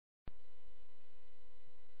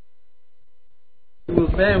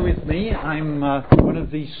will bear with me. I'm one of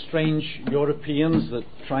these strange Europeans that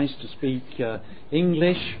tries to speak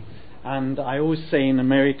English, and I always say in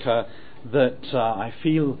America that I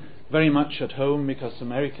feel very much at home because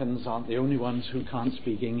Americans aren't the only ones who can't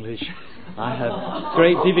speak English. I have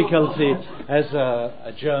great difficulty as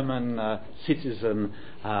a German citizen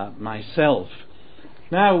myself.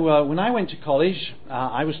 Now, when I went to college,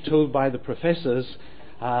 I was told by the professors,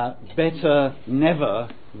 better never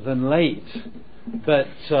than late. But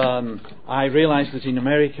I realize that in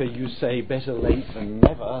America you say better late than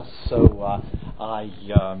never, so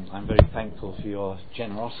I'm very thankful for your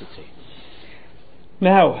generosity.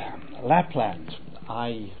 Now, Lapland.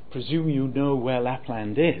 I presume you know where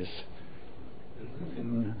Lapland is.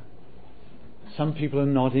 Some people are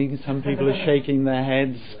nodding, some people are shaking their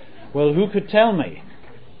heads. Well, who could tell me?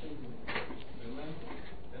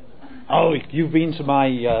 Oh, you've been to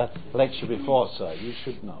my lecture before, sir. You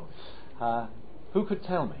should know. Who could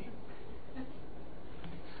tell me?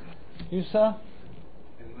 You, sir?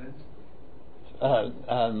 Finland.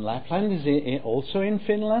 Lapland is also in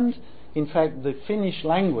Finland. In fact, the Finnish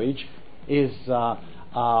language is a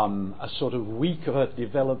sort of weaker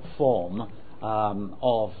developed form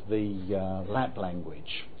of the Lap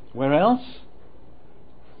language. Where else?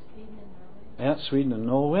 Sweden and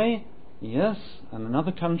Norway. Yes, and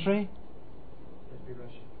another country?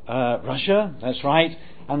 Russia, that's right.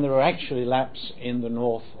 And there are actually Laps in the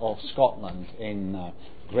north of Scotland, in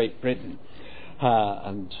Great Britain.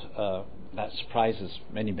 And that surprises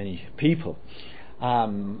many, many people.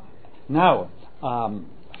 Now,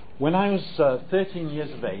 when I was 13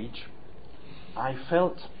 years of age, I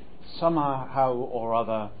felt somehow or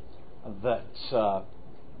other that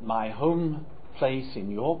my home place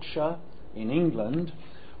in Yorkshire, in England,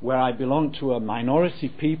 where I belonged to a minority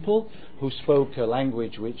people who spoke a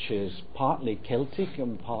language which is partly Celtic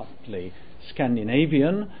and partly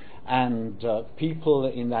Scandinavian, and people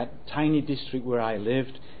in that tiny district where I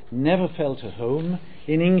lived never felt at home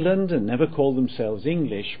in England and never called themselves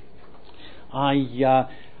English. I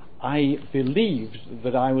believed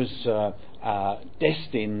that I was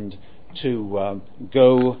destined to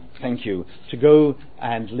go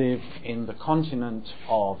and live in the continent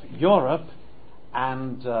of Europe.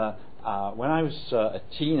 And when I was a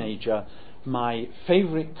teenager, my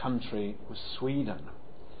favourite country was Sweden.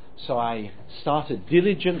 So I started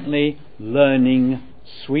diligently learning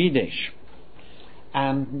Swedish.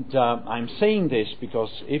 And I'm saying this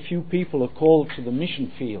because if you people are called to the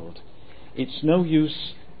mission field, it's no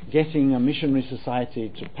use getting a missionary society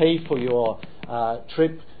to pay for your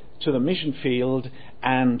trip to the mission field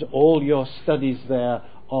and all your studies there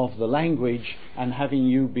of the language and having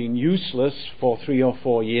you been useless for 3 or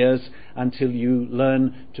 4 years until you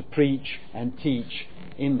learn to preach and teach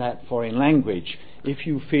in that foreign language. If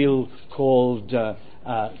you feel called to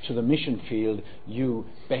the mission field, you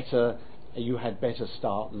had better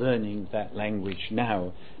start learning that language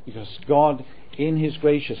now, because God, in His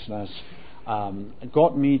graciousness,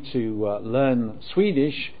 got me to learn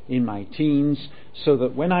Swedish in my teens, so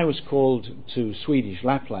that when I was called to Swedish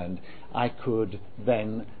Lapland, I could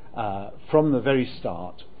then, from the very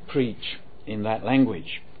start, preach in that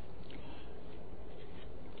language.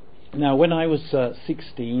 Now, when I was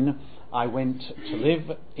 16, I went to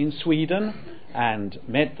live in Sweden and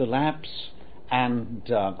met the Laps,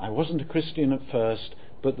 and I wasn't a Christian at first,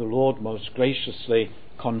 but the Lord most graciously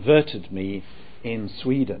converted me in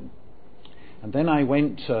Sweden. And then I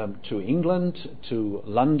went to England, to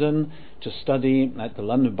London, to study at the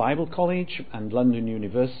London Bible College and London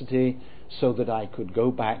University, so that I could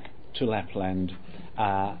go back to Lapland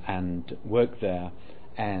and work there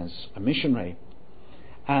as a missionary.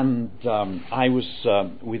 And I was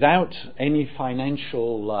without any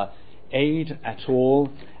financial aid at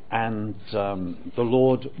all, and the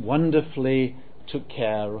Lord wonderfully took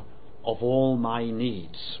care of all my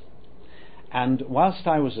needs. And whilst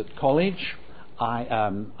I was at college,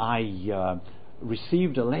 I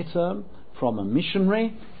received a letter from a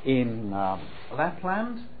missionary in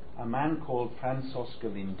Lapland, a man called Francis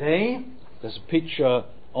Linde. There's a picture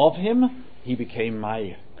of him. He became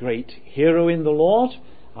my great hero in the Lord.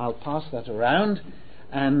 I'll pass that around.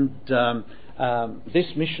 And this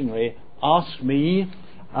missionary asked me,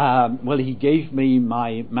 he gave me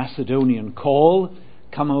my Macedonian call,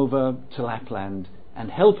 come over to Lapland and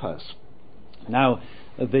help us. Now,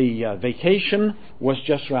 the vacation was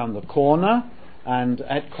just round the corner, and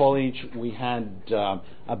at college we had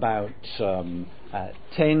about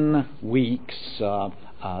 10 weeks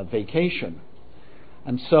vacation.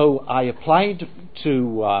 And so I applied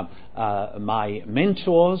to my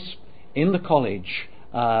mentors in the college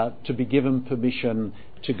to be given permission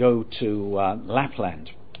to go to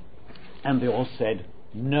Lapland. And they all said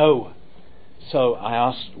no. So I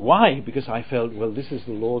asked why, because I felt, well, this is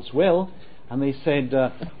the Lord's will. And they said,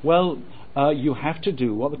 you have to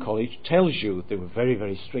do what the college tells you. They were very,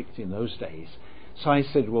 very strict in those days. So I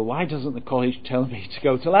said, well, why doesn't the college tell me to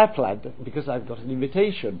go to Lapland? Because I've got an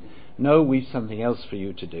invitation. No, we've something else for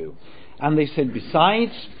you to do. And they said,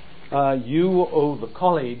 besides, you owe the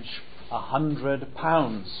college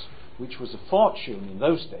 £100, which was a fortune in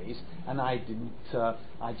those days, and I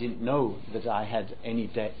didn't know that I had any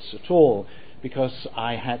debts at all, because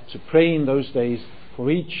I had to pray in those days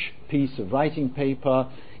for each piece of writing paper,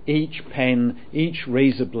 each pen, each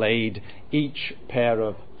razor blade, each pair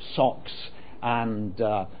of socks, and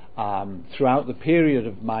throughout the period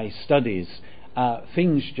of my studies,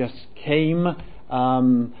 things just came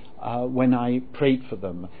when I prayed for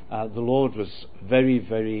them. The Lord was very,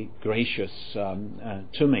 very gracious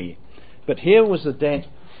to me. But here was a debt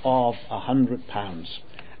of £100,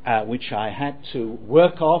 which I had to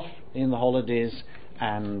work off in the holidays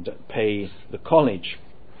and pay the college.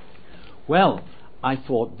 Well, I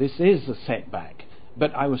thought, this is a setback.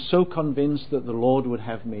 But I was so convinced that the Lord would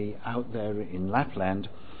have me out there in Lapland.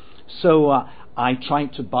 So I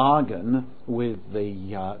tried to bargain with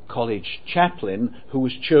the college chaplain, who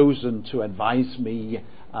was chosen to advise me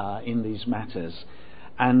in these matters.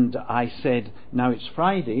 And I said, now it's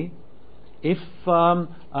Friday. If the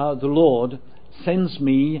Lord sends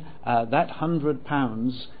me that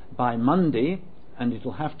 £100 by Monday, and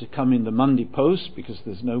it'll have to come in the Monday post because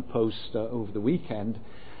there's no post over the weekend,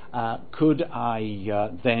 could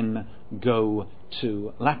I then go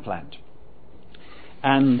to Lapland?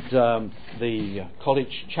 And the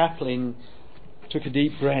college chaplain took a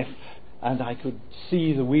deep breath, and I could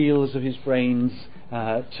see the wheels of his brains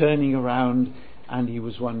turning around, and he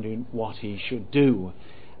was wondering what he should do.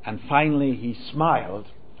 And finally he smiled,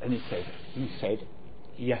 and he said,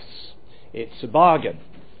 yes, it's a bargain.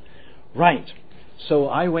 Right. So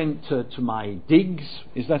I went to my digs.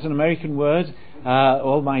 Is that an American word?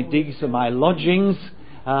 All my digs are my lodgings.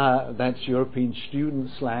 That's European student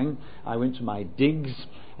slang. I went to my digs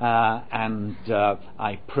and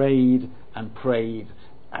I prayed and prayed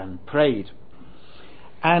and prayed.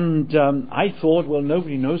 And I thought, well,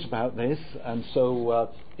 nobody knows about this, and so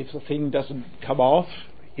if the thing doesn't come off,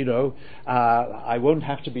 I won't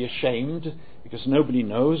have to be ashamed, because nobody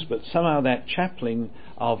knows. But somehow that chaplain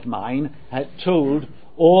of mine had told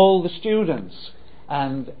all the students,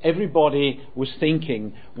 and everybody was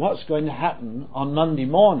thinking, what's going to happen on Monday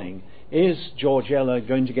morning? Is Georgiella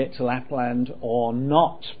going to get to Lapland or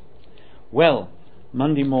not? Well,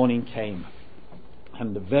 Monday morning came,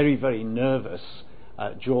 and the very, very nervous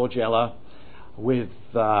Georgiella, with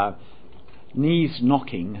knees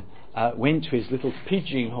knocking, went to his little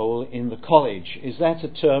pigeonhole in the college. Is that a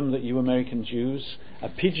term that you Americans use? A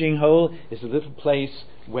pigeonhole is a little place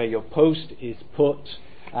where your post is put,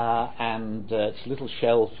 and it's a little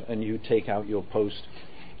shelf, and you take out your post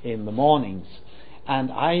in the mornings.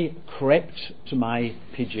 And I crept to my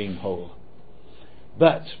pigeonhole.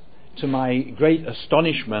 But to my great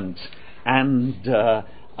astonishment and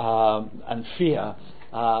fear,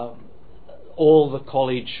 all the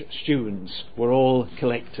college students were all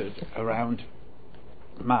collected around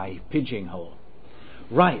my pigeonhole.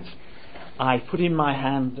 Right, I put in my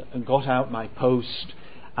hand and got out my post,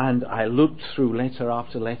 and I looked through letter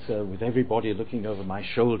after letter with everybody looking over my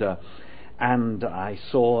shoulder, and I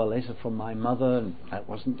saw a letter from my mother, and that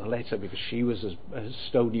wasn't a letter because she was as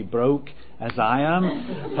stony broke as I am,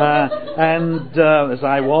 and as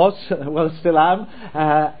I was, well, still am,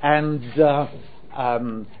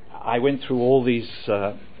 I went through all these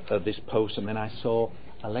this post, and then I saw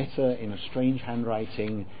a letter in a strange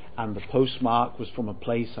handwriting, and the postmark was from a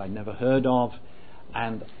place I'd never heard of,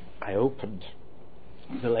 and I opened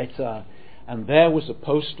the letter, and there was a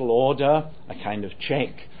postal order, a kind of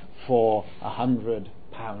cheque for £100.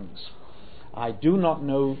 I do not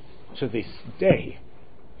know to this day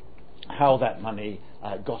how that money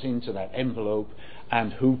got into that envelope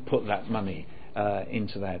and who put that money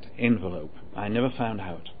into that envelope. I never found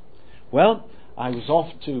out. Well, I was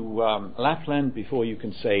off to Lapland before you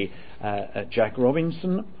can say Jack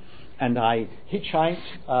Robinson, and I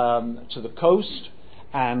hitchhiked to the coast,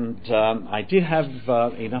 and I did have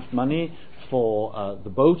enough money for the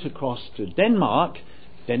boat across to Denmark.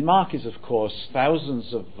 Denmark is, of course,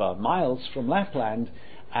 thousands of miles from Lapland,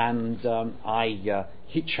 and I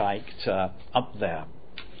hitchhiked up there.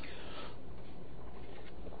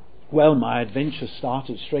 Well, my adventure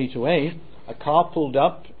started straight away. A car pulled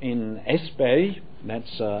up in Esbjerg,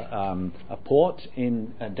 that's a port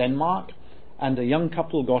in Denmark, and a young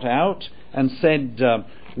couple got out and said,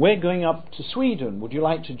 we're going up to Sweden, would you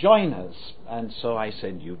like to join us? And so I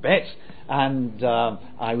said, you bet, and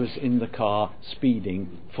I was in the car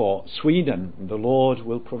speeding for Sweden. The Lord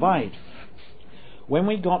will provide. When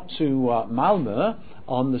we got to Malmö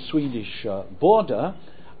on the Swedish border,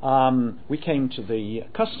 we came to the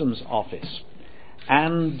customs office,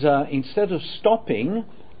 and instead of stopping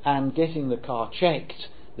and getting the car checked,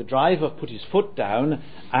 the driver put his foot down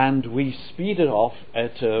and we speeded off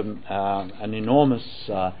at an enormous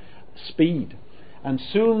speed. And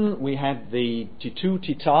soon we had the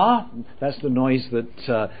titu-tita, that's the noise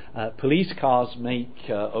that police cars make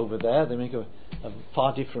over there. They make a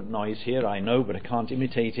far different noise here, I know, but I can't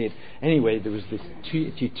imitate it. Anyway, there was this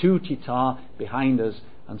titu-tita behind us,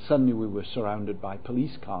 and suddenly we were surrounded by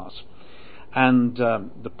police cars. And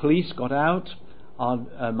the police got out.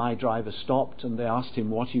 My driver stopped, and they asked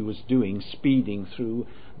him what he was doing, speeding through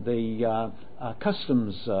the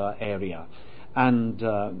customs area. And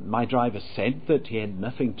my driver said that he had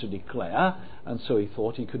nothing to declare, and so he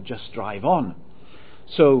thought he could just drive on.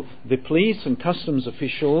 So the police and customs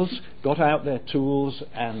officials got out their tools,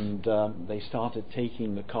 and they started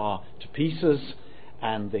taking the car to pieces,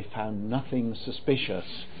 and they found nothing suspicious,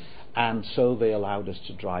 and so they allowed us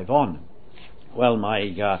to drive on. Well,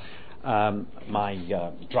 my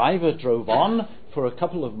driver drove on for a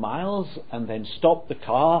couple of miles and then stopped the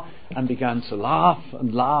car and began to laugh,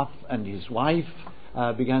 and his wife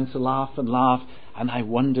began to laugh, and I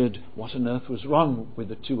wondered what on earth was wrong with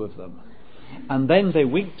the two of them. And then they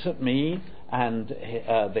winked at me, and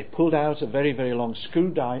they pulled out a very, very long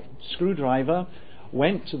screwdriver,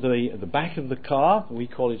 went to the back of the car, we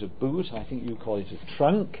call it a boot, I think you call it a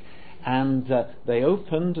trunk, and they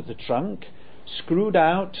opened the trunk, screwed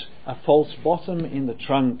out a false bottom in the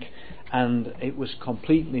trunk, and it was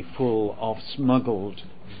completely full of smuggled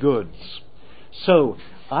goods. So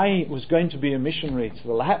I was going to be a missionary to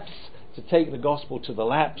the Lapps, to take the gospel to the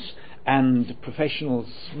Lapps, and professional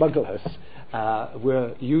smugglers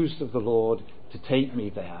were used of the Lord to take me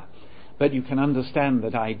there. But you can understand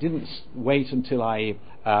that I didn't wait until I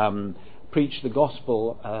preached the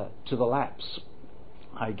gospel to the Lapps.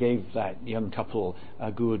 I gave that young couple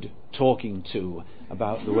a good talking to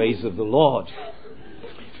about the ways of the Lord.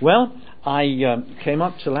 Well, I came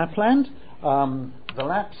up to Lapland. The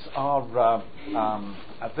Lapps are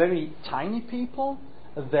a very tiny people.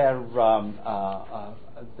 They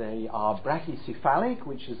are brachycephalic,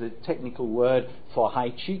 which is a technical word for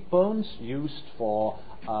high cheekbones, used for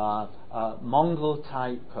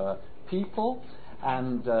Mongol-type people.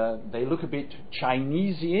 And they look a bit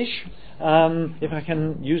Chinese-ish, if I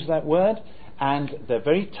can use that word, and they're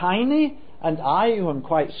very tiny, and I, who am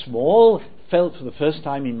quite small, felt for the first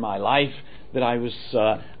time in my life that I was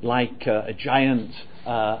like a giant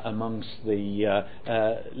amongst the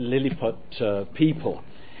Lilliput people.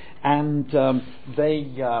 And they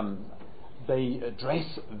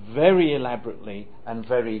dress very elaborately and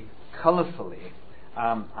very colourfully.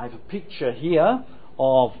 I have a picture here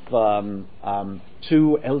of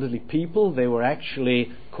two elderly people. They were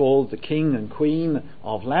actually called the king and queen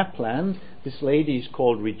of Lapland. This lady is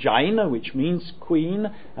called Regina, which means queen,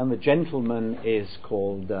 and the gentleman is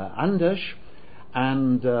called Anders,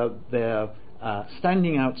 and they're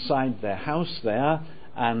standing outside their house there,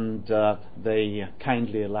 and they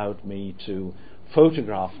kindly allowed me to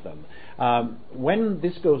photograph them. When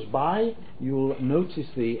this goes by, you'll notice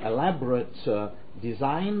the elaborate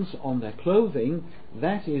designs on their clothing.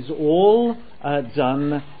 That is all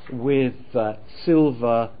done with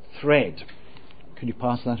silver thread. Could you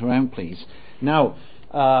pass that around, please? Now,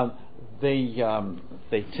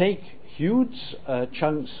 they take huge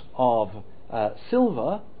chunks of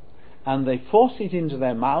silver, and they force it into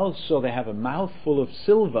their mouths, so they have a mouthful of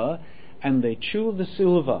silver, and they chew the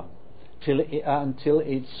silver until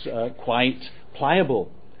it's quite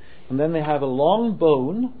pliable. And then they have a long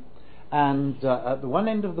bone, and at the one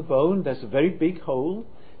end of the bone there's a very big hole,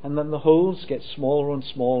 and then the holes get smaller and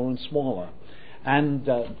smaller and smaller. And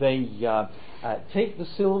they take the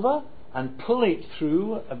silver and pull it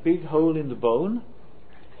through a big hole in the bone,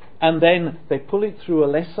 and then they pull it through a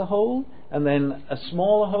lesser hole, and then a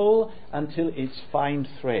smaller hole, until it's fine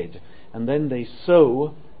thread. And then they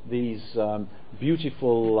sew these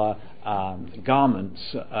beautiful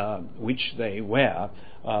garments which they wear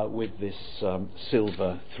with this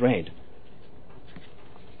silver thread.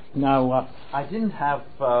 Now, I didn't have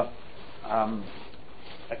a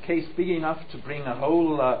case big enough to bring a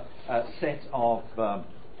whole set of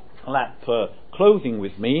Lap clothing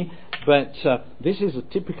with me, but this is a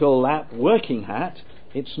typical Lap working hat.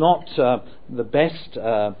 It's not the best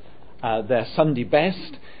their Sunday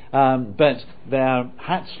best, but their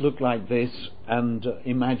hats look like this, and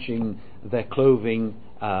imagine their clothing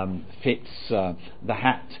fits the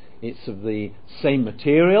hat. It's of the same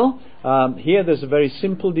material. Here there's a very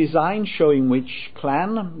simple design showing which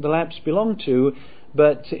clan the Lapps belong to,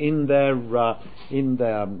 but in their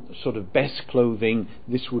sort of best clothing,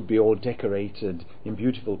 this would be all decorated in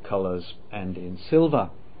beautiful colours and in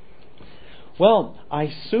silver. Well,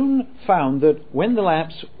 I soon found that when the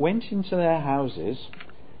Lapps went into their houses,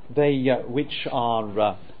 they which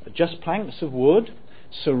are just planks of wood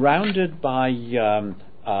surrounded by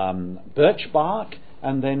birch bark,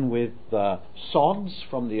 and then with sods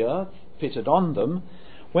from the earth fitted on them,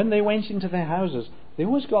 when they went into their houses, they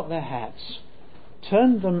always got their hats,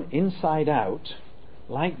 turned them inside out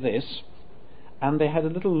like this, and they had a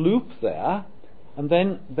little loop there, and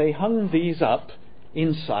then they hung these up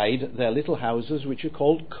inside their little houses, which are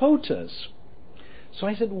called cotas. So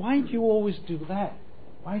I said, why do you always do that?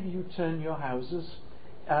 Why do you turn your houses,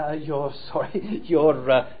 your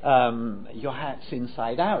hats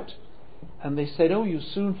inside out? And they said, oh, you'll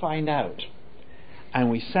soon find out.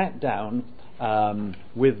 And we sat down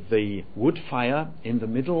with the wood fire in the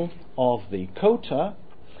middle of the cota,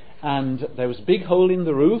 and there was a big hole in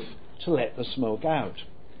the roof to let the smoke out.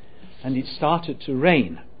 And it started to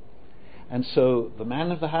rain. And so the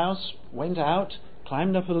man of the house went out,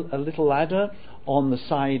 climbed up a little ladder on the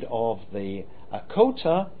side of the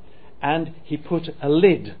cota, and he put a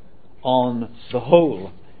lid on the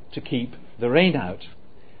hole to keep the rain out.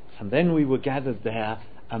 And then we were gathered there,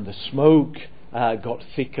 and the smoke got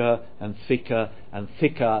thicker and thicker and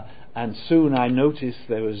thicker, and soon I noticed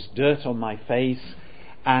there was dirt on my face,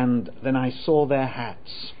 and then I saw their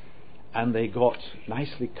hats, and they got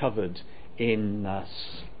nicely covered in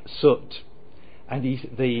soot. And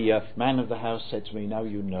the man of the house said to me, now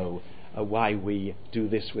you know why we do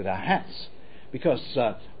this with our hats. Because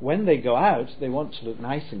when they go out, they want to look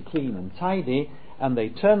nice and clean and tidy, and they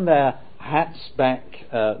turn their hats back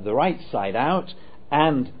the right side out,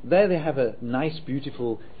 and there they have a nice,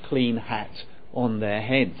 beautiful, clean hat on their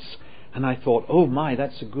heads. And I thought, oh my,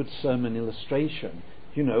 that's a good sermon illustration.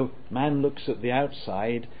 You know, man looks at the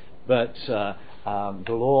outside, but the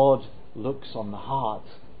Lord looks on the heart,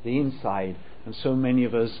 the inside. And so many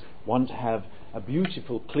of us want to have a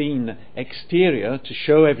beautiful, clean exterior to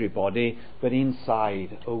show everybody, but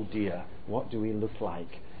inside, oh dear, what do we look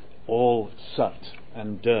like? All soot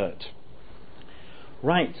and dirt.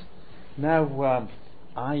 Right, now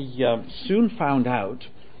I soon found out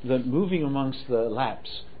that moving amongst the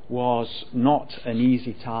Lapps was not an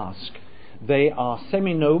easy task. They are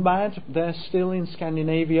semi-nomad. They're still in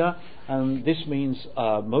Scandinavia, and this means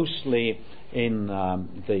mostly in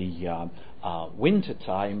the winter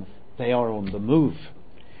time they are on the move,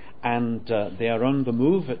 and they are on the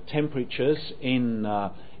move at temperatures in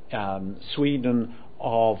Sweden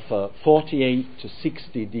of 48 to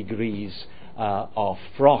 60 degrees of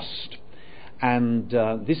frost. And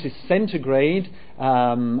this is centigrade,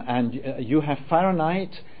 and you have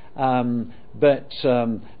Fahrenheit, but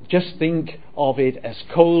just think of it as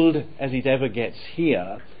cold as it ever gets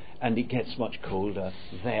here, and it gets much colder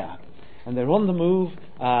there. And they're on the move.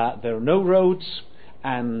 There are no roads,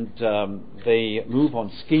 and they move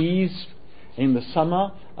on skis. In the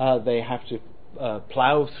summer, they have to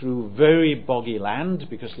plough through very boggy land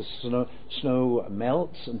because the snow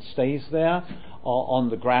melts and stays there on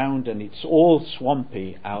the ground, and it's all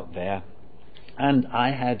swampy out there. And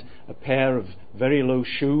I had a pair of very low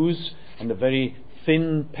shoes and a very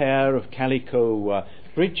thin pair of calico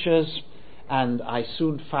breeches, and I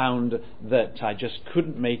soon found that I just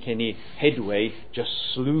couldn't make any headway just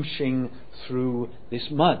slooshing through this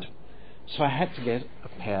mud. So I had to get a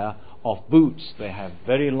pair of boots. They have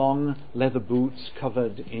very long leather boots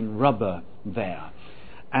covered in rubber there.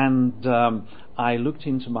 And I looked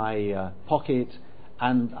into my pocket,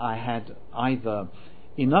 and I had either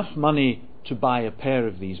enough money to buy a pair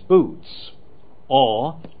of these boots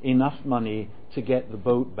or enough money to get the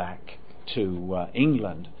boat back to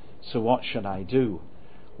England. So what should I do?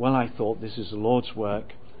 Well, I thought, this is the Lord's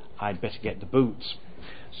work, I'd better get the boots.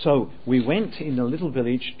 So we went in a little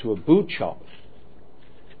village to a boot shop,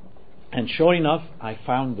 and sure enough I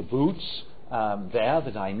found the boots there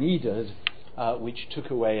that I needed, which took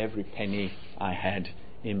away every penny I had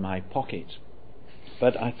in my pocket.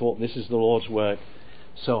 But I thought, this is the Lord's work,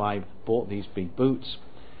 so I bought these big boots.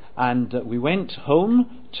 And we went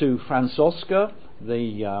home to Franz Oskar,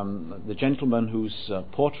 the gentleman whose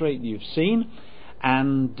portrait you've seen,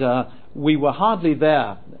 and we were hardly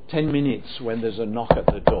there 10 minutes when there's a knock at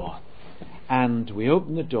the door. And we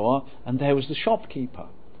opened the door, and there was the shopkeeper.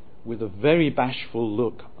 with a very bashful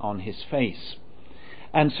look on his face.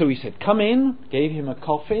 And so he said, "Come in," gave him a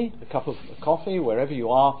cup of coffee. Wherever you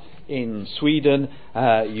are in Sweden,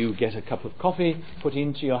 you get a cup of coffee put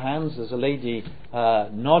into your hands. There's a lady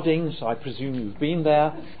nodding, so I presume you've been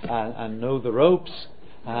there and know the ropes.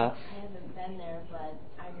 I haven't been there, but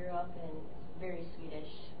I grew up in very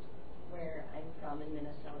Swedish, where I'm from in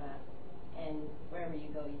Minnesota, and wherever you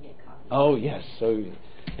go, you get coffee. Oh yes, so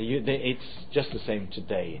it's just the same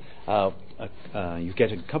today. You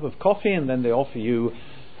get a cup of coffee, and then they offer you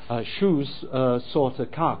shoes sorta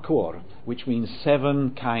kakor, which means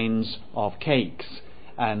 7 kinds of cakes,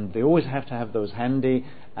 and they always have to have those handy.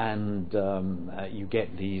 And you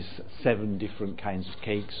get these 7 different kinds of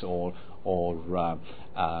cakes or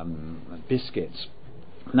biscuits.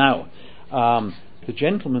 Now, the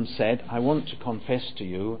gentleman said, "I want to confess to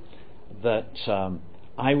you that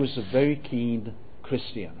I was a very keen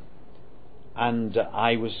Christian, and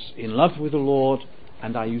I was in love with the Lord,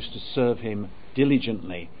 and I used to serve him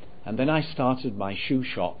diligently. And then I started my shoe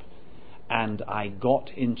shop, and I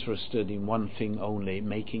got interested in one thing only,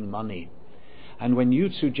 making money. And when you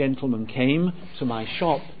 2 gentlemen came to my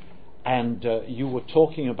shop, and you were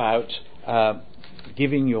talking about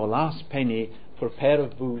giving your last penny for a pair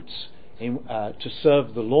of boots to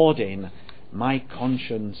serve the Lord in, my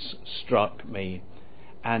conscience struck me."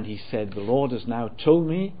 And he said, "The Lord has now told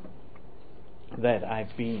me that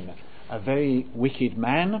I've been a very wicked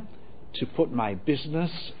man to put my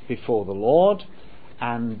business before the Lord,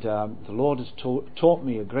 and the Lord has taught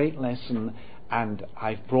me a great lesson, and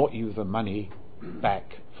I've brought you the money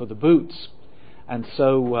back for the boots." And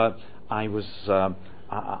so I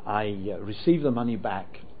received the money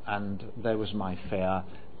back, and there was my fare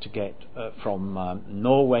to get from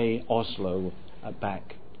Norway, Oslo,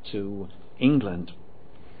 back to England.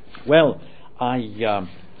 Well, I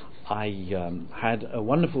had a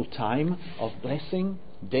wonderful time of blessing,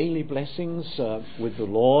 daily blessings with the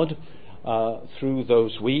Lord through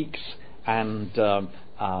those weeks, and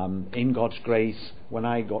in God's grace, when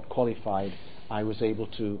I got qualified, I was able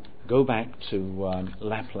to go back to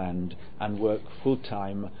Lapland and work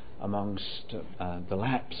full-time amongst the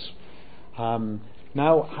Lapps.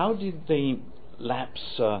 Now, how did the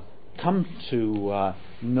Lapps come to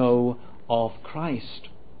know of Christ?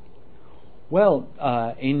 Well,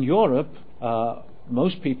 in Europe,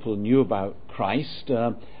 most people knew about Christ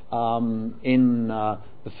in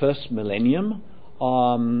the first millennium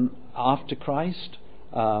after Christ.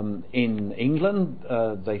 In England,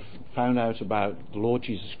 they found out about the Lord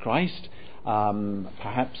Jesus Christ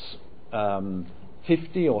perhaps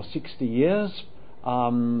 50 or 60 years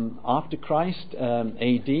after Christ,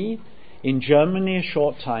 AD. In Germany, a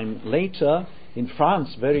short time later. In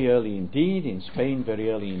France, very early indeed. In Spain, very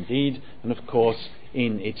early indeed. And of course,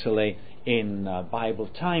 in Italy, in Bible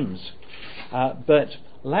times. But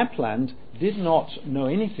Lapland did not know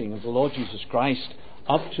anything of the Lord Jesus Christ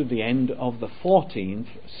up to the end of the 14th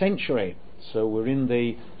century. So we're in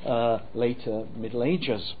the later Middle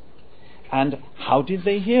Ages. And how did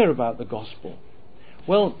they hear about the gospel?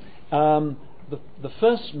 Well, the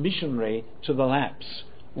first missionary to the Lapps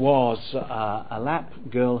was a Lapp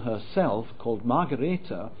girl herself called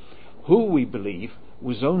Margaretha, who we believe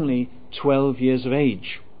was only 12 years of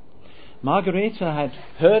age. Margaretha had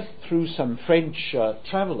heard through some French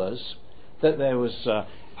travellers that there was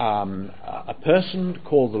a person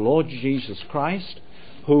called the Lord Jesus Christ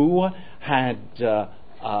who had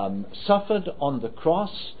suffered on the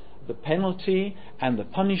cross the penalty and the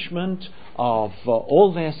punishment of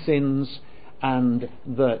all their sins, and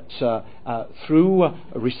that through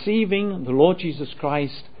receiving the Lord Jesus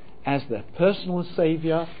Christ as their personal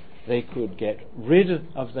Saviour, they could get rid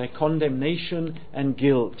of their condemnation and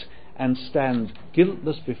guilt and stand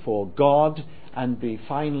guiltless before God and be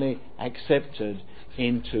finally accepted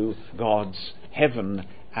into God's heaven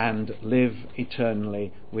and live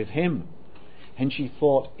eternally with Him. And she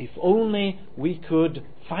thought, if only we could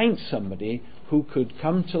find somebody who could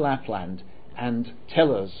come to Lapland and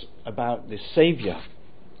tell us about this Saviour.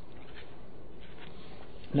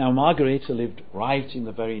 Now, Margaretha lived right in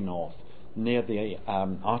the very north, near the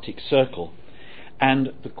Arctic Circle.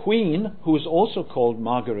 And the Queen, who was also called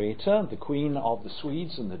Margaretha, the Queen of the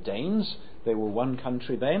Swedes and the Danes, they were one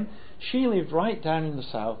country then, she lived right down in the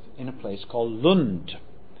south in a place called Lund.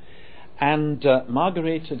 And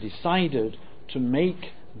Margaretha decided to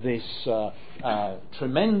make this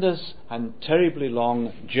tremendous and terribly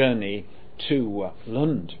long journey to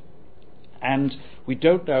Lund. And we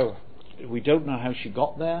don't know how she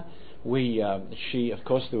got there. She, of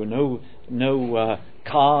course, there were no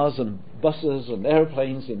cars and buses and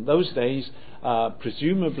airplanes in those days.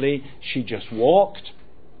 Presumably, she just walked.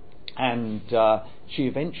 and she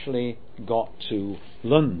eventually got to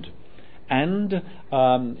Lund. And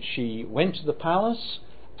she went to the palace,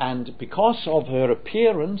 and because of her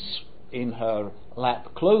appearance in her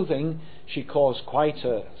lap clothing, she caused quite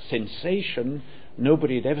a sensation.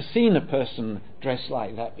 Nobody had ever seen a person dressed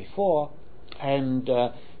like that before, and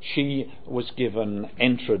she was given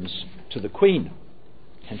entrance to the Queen,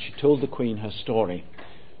 and she told the Queen her story.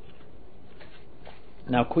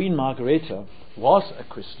 Now, Queen Margareta was a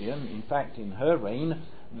Christian. In fact, in her reign,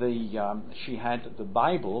 she had the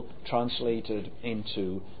Bible translated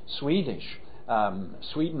into Swedish.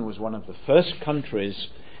 Sweden was one of the first countries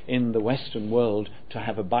in the Western world to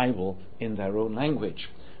have a Bible in their own language,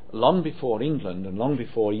 long before England and long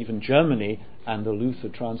before even Germany and the Luther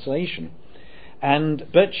translation.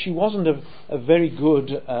 But she wasn't a very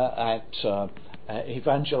good at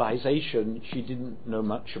evangelization. She didn't know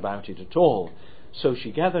much about it at all. So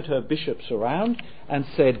she gathered her bishops around and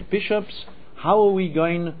said, "Bishops, how are we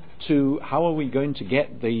going to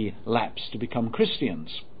get the Lapps to become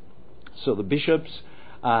Christians?" So the bishops,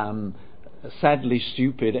 sadly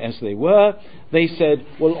stupid as they were, they said,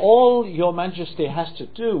 "Well, all your Majesty has to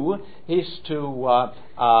do is to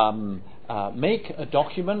make a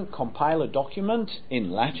document, compile a document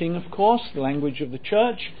in Latin, of course, the language of the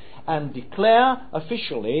Church, and declare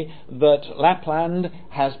officially that Lapland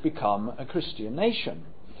has become a Christian nation."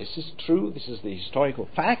 This is true. This is the historical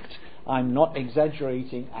fact. I'm not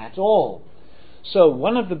exaggerating at all. So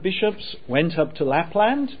one of the bishops went up to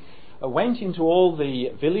Lapland, went into all the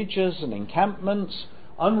villages and encampments,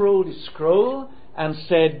 unrolled his scroll, and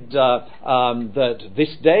said that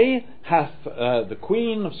this day hath the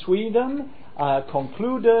Queen of Sweden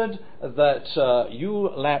concluded that you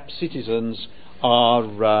Lapp citizens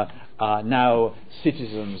are now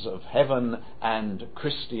citizens of heaven and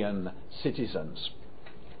Christian citizens.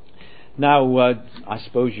 Now, I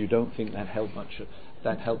suppose you don't think that helped much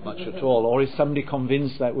at all, or is somebody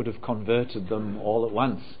convinced that would have converted them all at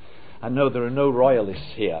once? I know there are no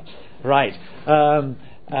royalists here, right?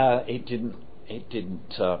 It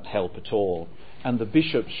didn't help at all, and the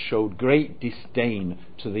bishops showed great disdain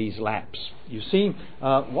to these Lapps. You see,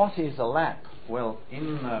 what is a Lapp? Well,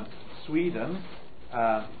 in Sweden,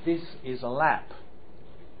 this is a Lapp,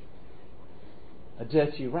 a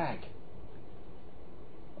dirty rag.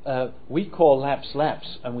 We call Lapps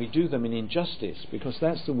Lapps, and we do them in injustice, because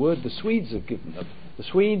that's the word the Swedes have given them. The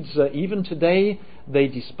Swedes, even today, they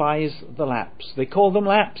despise the Lapps. They call them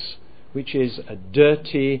Lapps, which is a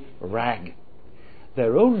dirty rag.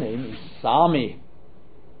 Their own name is Sami.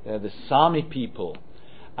 They're the Sami people,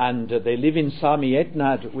 and they live in Sami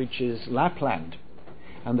Etnad, which is Lapland,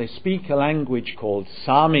 and they speak a language called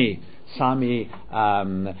Sami.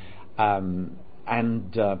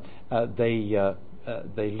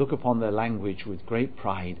 They look upon their language with great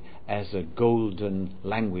pride as a golden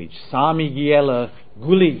language. Sami Giela,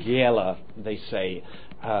 Guli Giela, they say.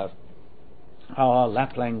 Our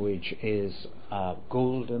Lapp language is a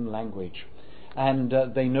golden language. And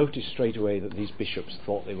they noticed straight away that these bishops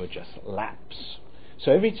thought they were just Lapps.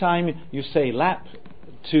 So every time you say Lapp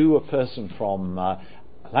to a person from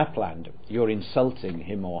Lapland, you're insulting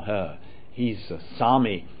him or her. He's a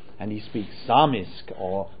Sami, and he speaks Samisk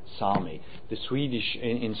or Sami.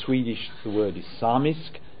 In Swedish the word is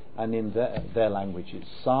Samisk, and in their language it's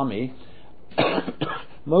Sami.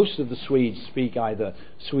 Most of the Swedes speak either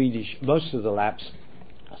Swedish, most of the Lapps,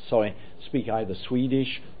 speak either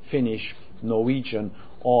Swedish, Finnish, Norwegian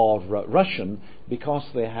or Russian, because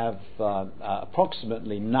they have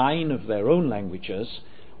approximately 9 of their own languages,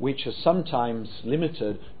 which are sometimes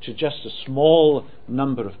limited to just a small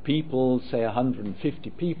number of people, say 150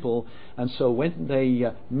 people, and so when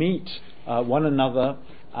they meet one another,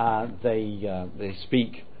 they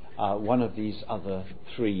speak one of these other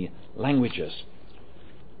 3 languages.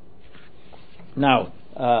 Now,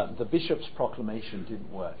 the bishop's proclamation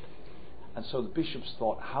didn't work, and so the bishops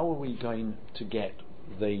thought, how are we going to get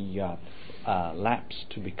the Lapps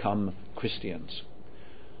to become Christians?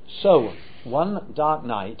 So, one dark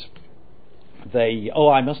night,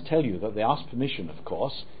 I must tell you that they asked permission, of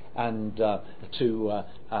course, and to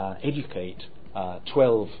educate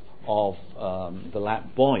 12 of the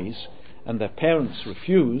Lapp boys, and their parents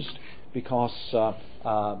refused, because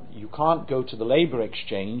you can't go to the labour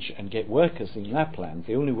exchange and get workers in Lapland.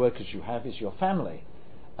 The only workers you have is your family.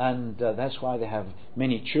 And that's why they have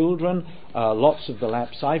many children. Lots of the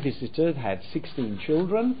Lapps I visited had 16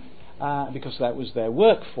 children, because that was their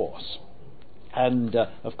workforce. And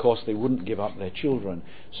of course they wouldn't give up their children.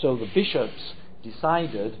 So the bishops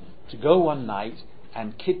decided to go one night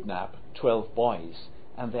and kidnap 12 boys.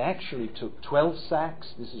 And they actually took 12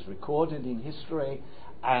 sacks, this is recorded in history,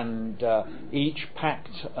 and each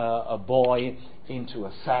packed a boy into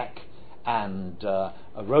a sack and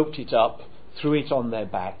roped it up, threw it on their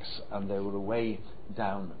backs, and they were away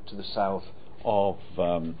down to the south of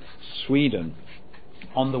Sweden.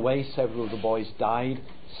 On the way, several of the boys died,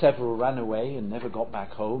 several ran away and never got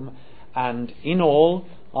back home, and in all,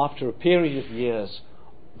 after a period of years,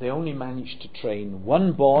 they only managed to train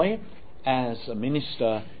one boy as a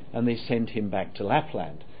minister, and they sent him back to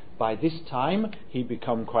Lapland. By this time, he'd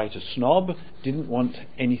become quite a snob, didn't want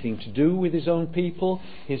anything to do with his own people.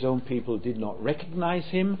 His own people did not recognize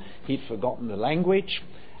him. He'd forgotten the language,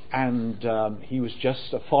 and he was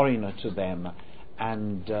just a foreigner to them,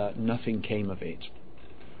 and nothing came of it.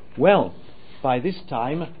 Well, by this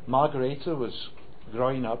time, Margareta was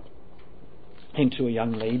growing up into a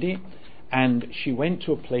young lady, and she went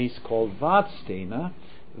to a place called Vadstena.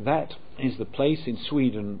 That is the place in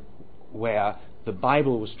Sweden where the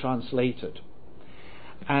Bible was translated.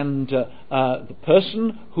 And the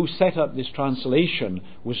person who set up this translation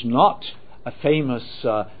was not a famous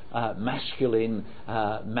masculine,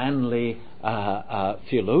 manly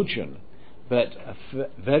theologian, but a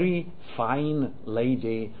very fine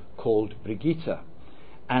lady called Brigitte.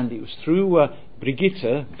 And it was through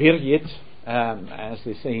Birgit, as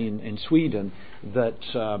they say in Sweden, that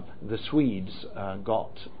the Swedes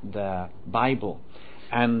got their Bible.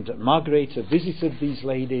 And Margareta visited these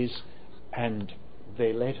ladies, and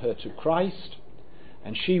they led her to Christ,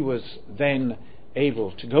 and she was then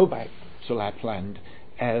able to go back to Lapland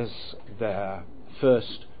as their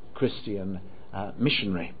first Christian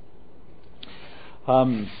missionary.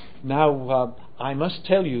 Now, I must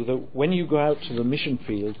tell you that when you go out to the mission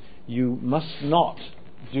field, you must not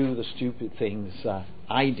do the stupid things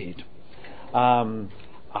I did.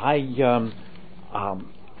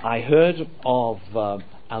 I heard of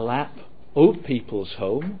a Lap old people's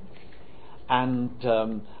home, and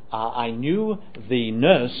I knew the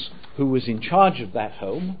nurse who was in charge of that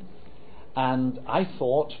home, and I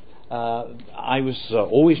thought I was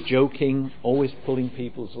always joking, always pulling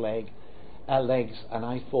people's legs, and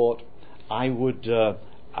I thought I would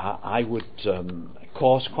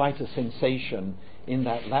cause quite a sensation in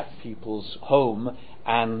that Lap people's home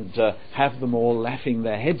and have them all laughing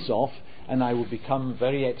their heads off, and I would become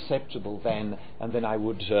very acceptable then, and then I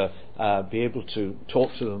would be able to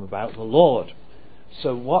talk to them about the Lord.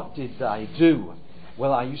 So what did I do?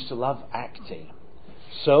 Well, I used to love acting.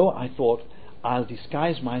 So I thought, I'll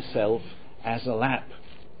disguise myself as a Lap.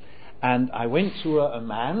 And I went to a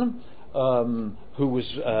man who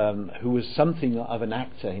was something of an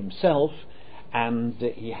actor himself, and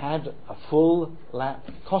he had a full Lap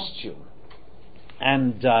costume.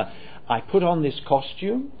 And I put on this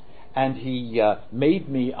costume, and he made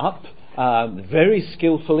me up very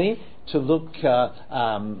skillfully to look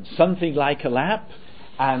something like a Lap,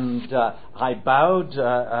 and I bowed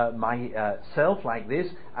myself like this,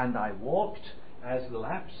 and I walked as the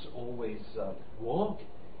Laps always walk,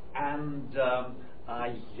 and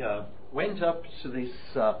I went up to this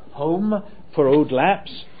home for old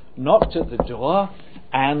Laps, knocked at the door,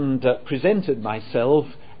 and presented myself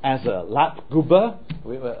as a Lapgubbe,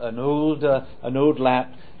 an old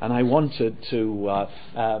Lap, and I wanted to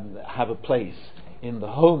have a place in the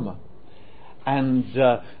home. And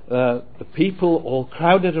the people all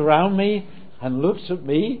crowded around me and looked at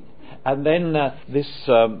me, and then this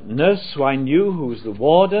nurse who I knew, who was the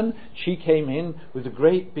warden, she came in with a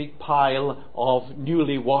great big pile of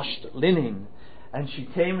newly washed linen, and she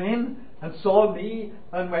came in and saw me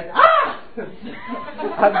and went, "Ah!"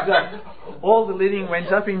 and all the linen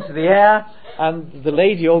went up into the air, and the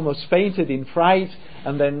lady almost fainted in fright,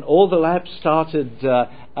 and then all the Laps started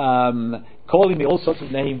calling me all sorts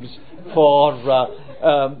of names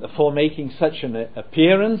for making such an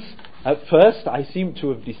appearance. At first I seemed to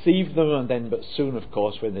have deceived them, but soon, of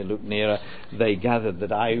course, when they looked nearer, they gathered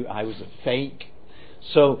that I was a fake.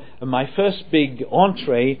 So my first big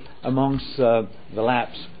entree amongst the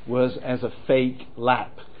Laps was as a fake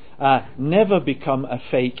Lap. Never become a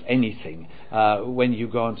fake anything when you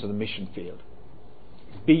go onto the mission field.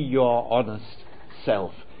 Be your honest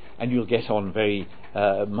self, and you'll get on very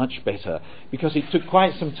much better, because it took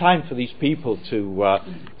quite some time for these people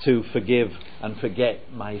to forgive and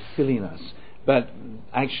forget my silliness. But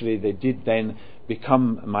actually they did then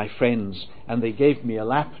become my friends, and they gave me a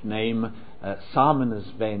Lap name,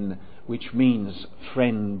 Samenesven, which means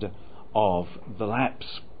friend of the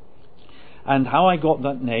Laps. And how I got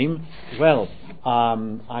that name? Well,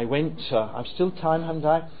 I went, I've still time, haven't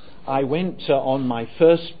I? I went on my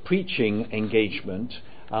first preaching engagement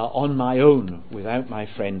on my own, without my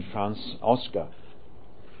friend Franz Oscar.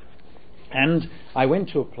 And I went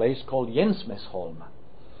to a place called Jensmesholm.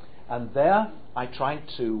 And there I tried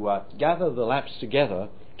to gather the Lapps together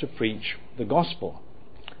to preach the gospel.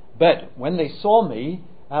 But when they saw me,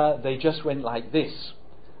 they just went like this.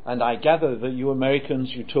 And I gather that you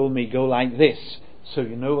Americans, you told me go like this. So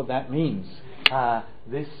you know what that means.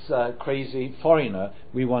 This crazy foreigner,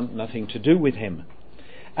 we want nothing to do with him.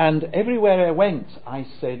 And everywhere I went, I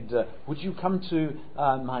said, would you come to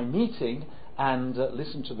my meeting and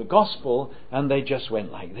listen to the gospel? And they just went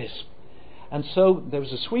like this. And so there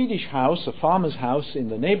was a Swedish house, a farmer's house in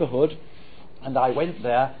the neighborhood, and I went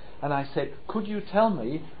there and I said, could you tell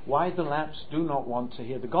me why the Lapps do not want to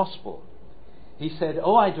hear the gospel? He said,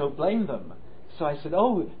 oh, I don't blame them. So I said,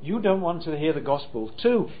 oh, you don't want to hear the gospel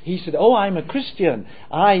too? He said, oh, I'm a Christian.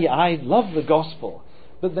 I love the gospel.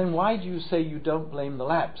 But then why do you say you don't blame the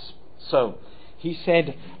Lapps? So he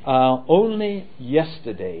said, only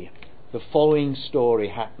yesterday the following story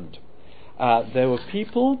happened. There were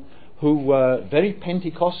people who were very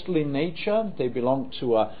Pentecostal in nature. They belonged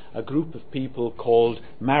to a group of people called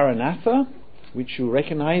Maranatha, which you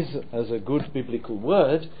recognize as a good biblical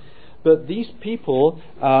word. But these people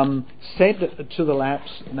said to the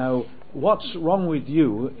Lapps, now, what's wrong with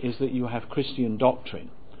you is that you have Christian doctrine.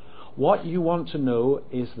 What you want to know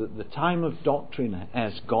is that the time of doctrine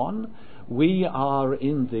has gone. We are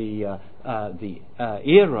in the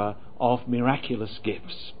era of miraculous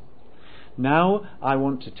gifts. Now, I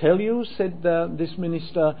want to tell you, said this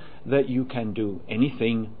minister, that you can do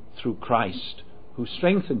anything through Christ who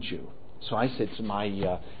strengthens you. So I said to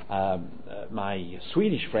my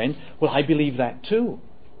Swedish friend, well, I believe that too.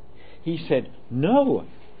 He said, no.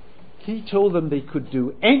 He told them they could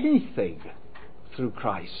do anything through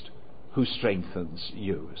Christ who strengthens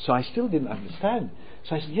you. So I still didn't understand.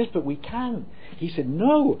 So I said, yes, but we can. He said,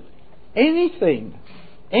 no, anything.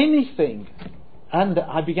 And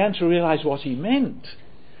I began to realize what he meant.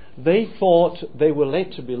 They thought, they were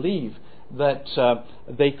led to believe that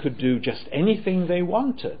they could do just anything they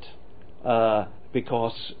wanted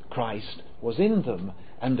because Christ was in them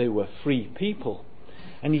and they were free people.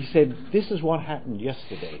 And he said, this is what happened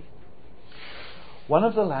yesterday. One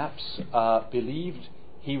of the Lapps believed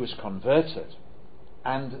he was converted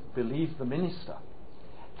and believed the minister.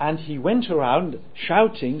 And he went around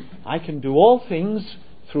shouting, I can do all things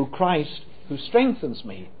through Christ who strengthens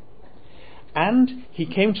me. And he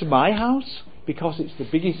came to my house because it's the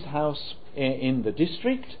biggest house in the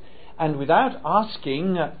district, and without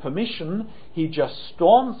asking permission, he just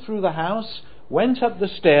stormed through the house, went up the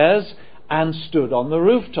stairs and stood on the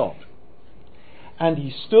rooftop. And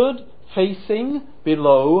he stood facing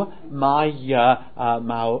below my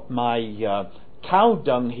cow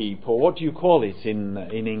dung heap, or what do you call it in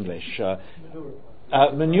English?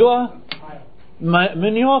 Manure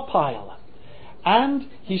pile. And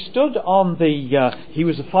he stood on he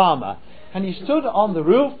was a farmer, and he stood on the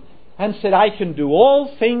roof and said, I can do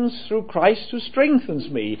all things through Christ who strengthens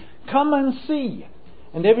me. Come and see.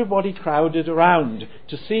 And everybody crowded around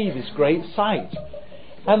to see this great sight.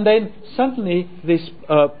 And then suddenly this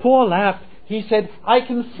poor Lapp, he said, I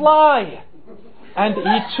can fly. And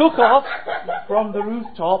he took off from the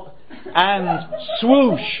rooftop and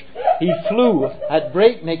swoosh, he flew at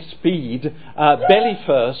breakneck speed, belly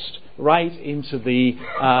first, right into the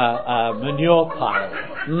manure pile.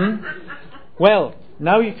 Well,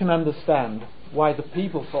 now you can understand why the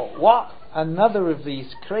people thought, what? Another of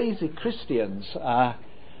these crazy Christians.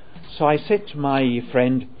 So I said to my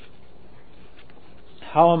friend,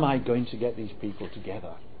 how am I going to get these people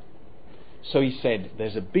together? So he said,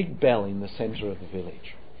 there's a big bell in the centre of the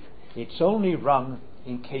village. It's only rung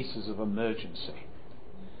in cases of emergency.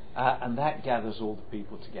 And that gathers all the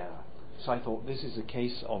people together. So I thought, this is a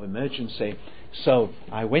case of emergency. So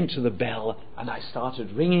I went to the bell and I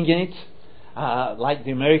started ringing it, like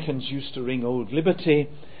the Americans used to ring Old Liberty.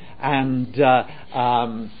 And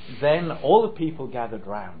then all the people gathered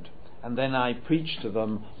round. And then I preached to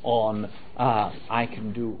them on, I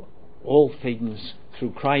can do all things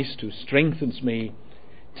through Christ who strengthens me,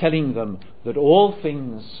 telling them that all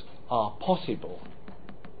things are possible,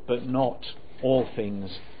 but not all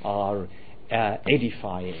things are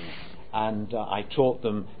edifying. And I taught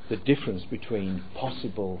them the difference between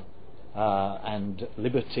possible and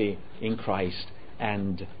liberty in Christ,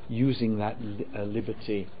 and using that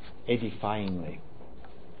liberty edifyingly.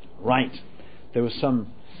 Right, there were some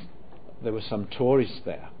tourists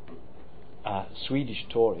there, Swedish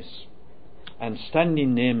tourists, and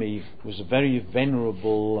standing near me was a very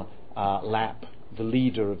venerable Lapp, the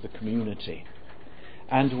leader of the community.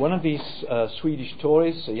 And one of these Swedish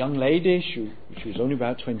tourists, a young lady, she was only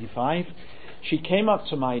about 25, she came up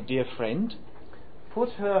to my dear friend, put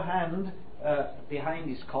her hand behind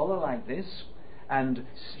his collar like this, and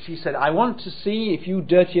she said, "I want to see if you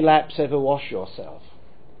dirty Laps ever wash yourself."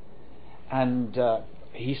 And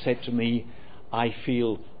he said to me, "I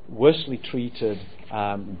feel worsely treated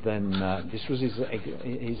than," this was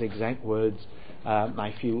his exact words,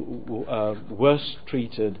 "I feel worse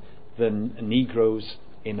treated than Negroes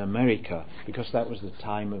in America," because that was the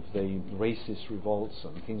time of the racist revolts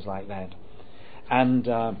and things like that. And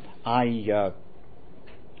I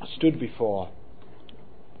stood before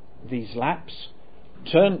these Laps,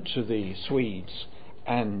 turned to the Swedes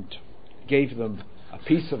and gave them a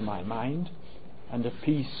piece of my mind and a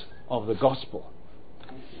piece of the gospel.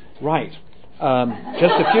 Right.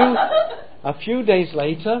 Just a few days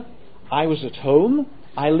later, I was at home.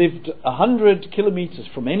 I lived 100 kilometers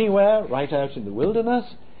from anywhere, right out in the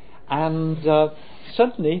wilderness, and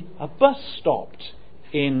suddenly a bus stopped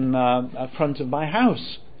in front of my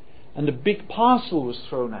house, and a big parcel was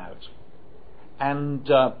thrown out. And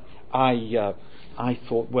I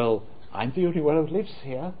thought, well, I'm the only one who lives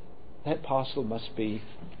here. That parcel must be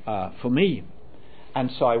for me. And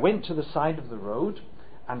so I went to the side of the road,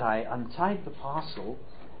 and I untied the parcel,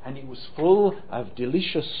 and it was full of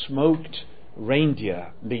delicious smoked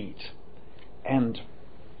reindeer meat. And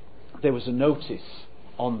there was a notice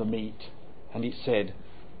on the meat, and it said,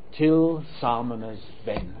 "Till Samenes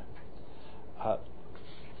Ben."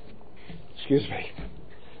 Excuse me.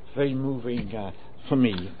 Very moving for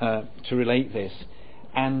me to relate this.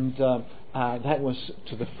 And that was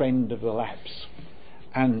to the friend of the Laps.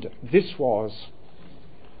 And this was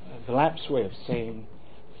the Laps' way of saying,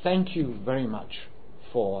 "Thank you very much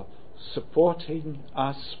for supporting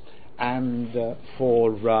us and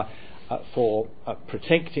for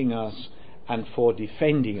protecting us and for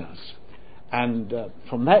defending us." And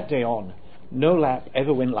from that day on, no Lap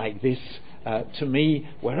ever went like this to me.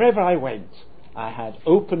 Wherever I went, I had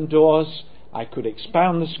open doors. I could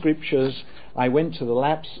expound the scriptures. I went to the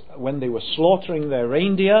Laps when they were slaughtering their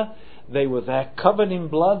reindeer. They were there covered in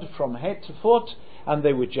blood from head to foot, and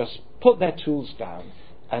they would just put their tools down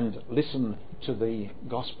and listen to the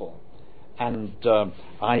gospel. And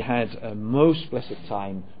I had a most blessed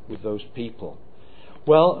time with those people.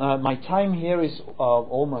 Well, my time here is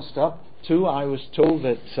almost up too. I was told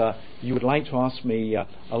that you would like to ask me a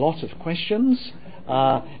lot of questions.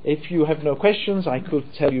 If you have no questions, I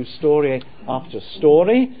could tell you story after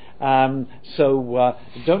story. So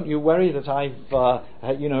don't you worry that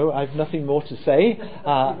I've nothing more to say.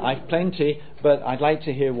 I've plenty, but I'd like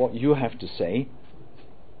to hear what you have to say.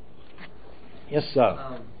 Yes, sir.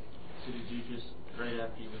 So did you just, right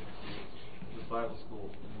after you went to the Bible school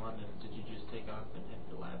in London, did you just take off and head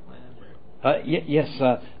to Lapland? Yes,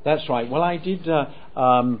 that's right. Well, I did a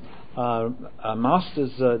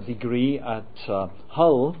master's degree at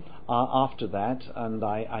Hull after that, and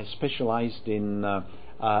I specialized in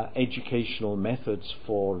educational methods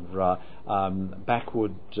for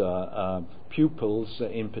backward pupils,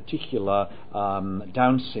 in particular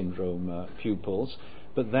Down syndrome pupils.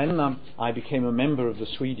 But then I became a member of the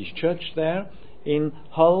Swedish church there in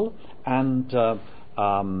Hull, and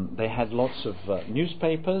they had lots of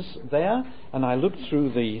newspapers there, and I looked through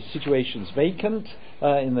the situations vacant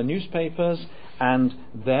in the newspapers, and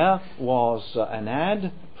there was an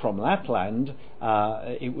ad from Lapland.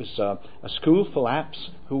 It was a school for Laps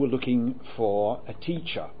who were looking for a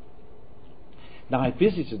teacher. Now, I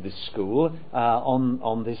visited this school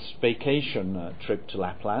on this vacation trip to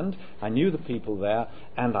Lapland. I knew the people there,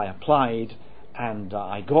 and I applied, and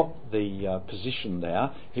I got the position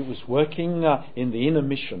there. It was working in the inner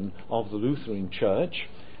mission of the Lutheran Church,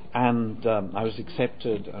 and I was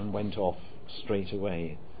accepted and went off straight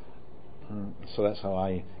away. So that's how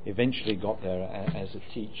I eventually got there as a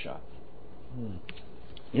teacher.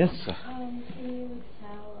 Yes, sir. Can you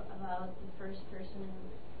tell about the first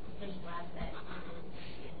lab that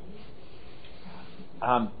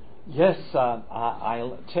Yes,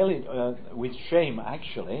 I'll tell it with shame,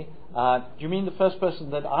 actually. Do you mean the first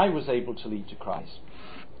person that I was able to lead to Christ?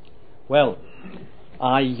 Well,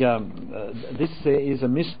 this is a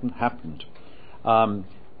mishappened.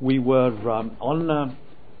 We were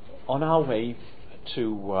on our way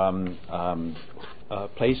to a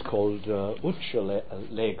place called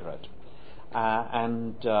Utschlägret,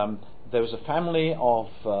 and there was a family of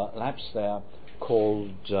Laps there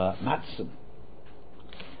called Madsen.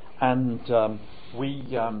 And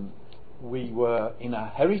we were in a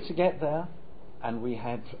hurry to get there, and we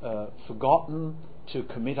had forgotten to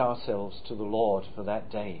commit ourselves to the Lord for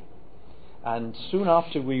that day. And soon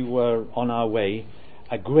after we were on our way,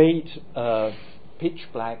 a great pitch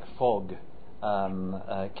black fog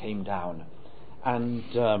came down, and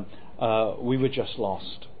we were just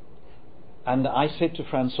lost. And I said to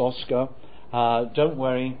Franz Oskar, don't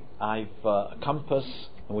worry, I've a compass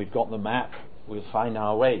and we've got the map, we'll find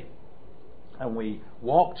our way. And we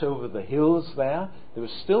walked over the hills there. There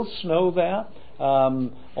was still snow there,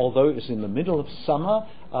 although it was in the middle of summer.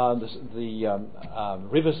 The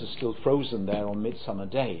rivers are still frozen there on Midsummer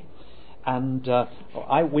Day. And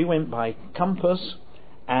we went by compass,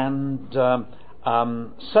 and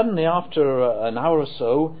suddenly after an hour or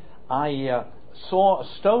so, I saw a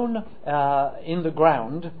stone in the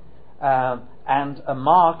ground and a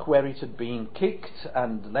mark where it had been kicked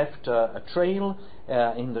and left a trail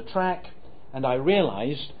in the track. And I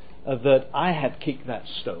realized that I had kicked that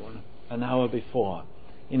stone an hour before.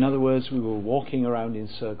 In other words, we were walking around in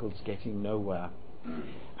circles, getting nowhere.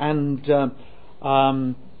 And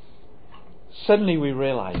suddenly we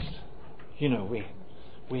realized,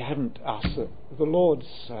 we haven't asked the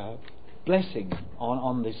Lord's blessing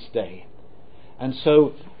on this day. And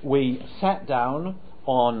so we sat down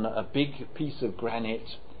on a big piece of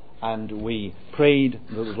granite and we prayed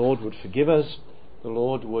that the Lord would forgive us, the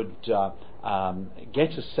Lord would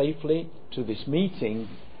get us safely to this meeting,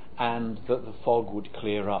 and that the fog would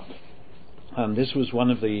clear up. And this was one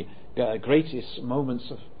of the greatest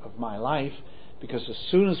moments of my life, because as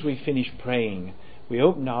soon as we finished praying, we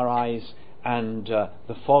opened our eyes and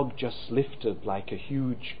the fog just lifted like a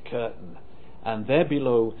huge curtain. And there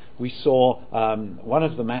below we saw one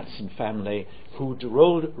of the Matson family who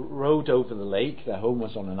rowed over the lake. Their home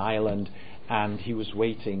was on an island, and he was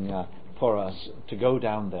waiting for us to go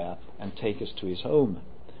down there and take us to his home.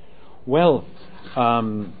 Well,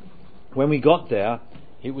 when we got there,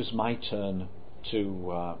 it was my turn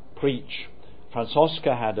to preach.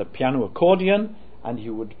 Francoska had a piano accordion, and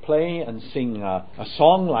he would play and sing a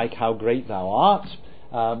song like "How Great Thou Art."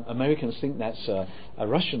 Americans think that's a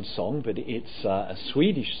Russian song, but it's a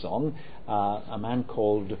Swedish song. A man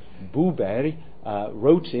called Buberg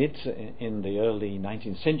wrote it in the early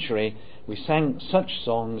 19th century. We sang such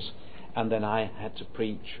songs, and then I had to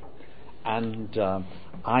preach. And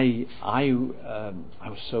I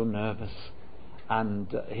was so nervous.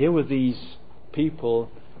 And here were these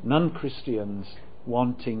people, non-Christians,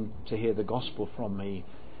 wanting to hear the gospel from me.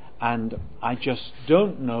 And I just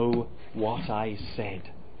don't know what I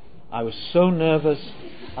said. I was so nervous,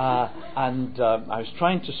 and I was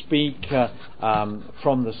trying to speak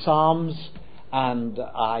from the Psalms, and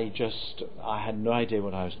I had no idea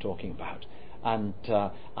what I was talking about. And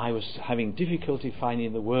I was having difficulty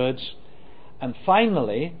finding the words. And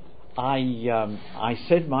finally, I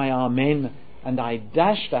said my Amen, and I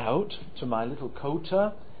dashed out to my little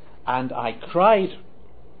coter, and I cried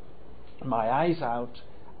my eyes out,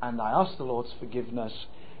 and I asked the Lord's forgiveness,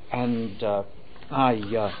 and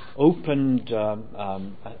I opened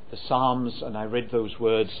the Psalms, and I read those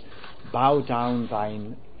words, "Bow down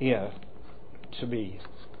thine ear to me,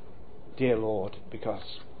 dear Lord,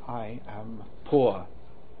 because I am poor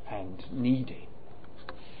and needy."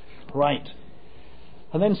 Right.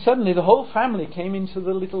 And then suddenly the whole family came into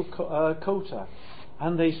the little coter,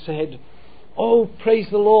 and they said, "Oh, praise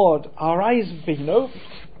the Lord, our eyes have been opened.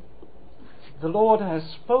 The Lord has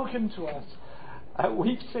spoken to us.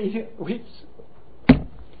 We've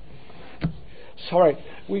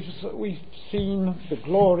seen the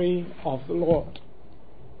glory of the Lord."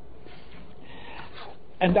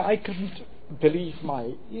 And I couldn't believe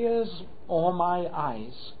my ears or my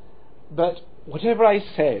eyes, but whatever I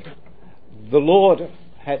said, the Lord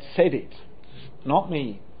had said it, not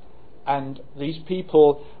me. And these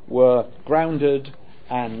people were grounded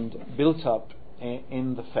and built up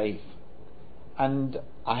in the faith. And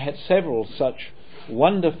I had several such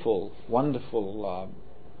wonderful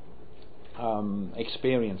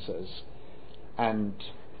experiences. And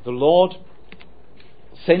the Lord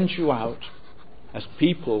sends you out as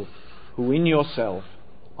people who in yourself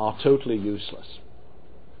are totally useless.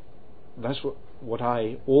 That's what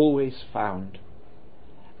I always found.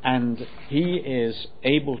 And He is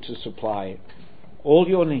able to supply all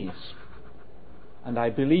your needs. And I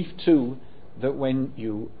believe too that when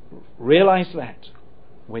you realize that,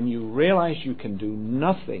 when you realize you can do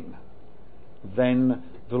nothing, then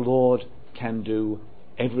the Lord can do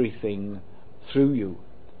everything through you.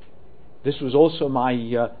 This was also my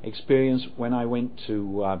experience when I went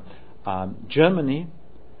to Germany.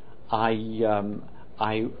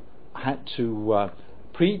 I had to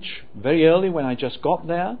preach very early when I just got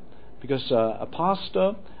there, because a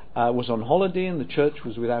pastor was on holiday and the church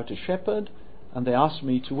was without a shepherd, and they asked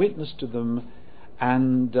me to witness to them.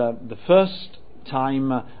 And the first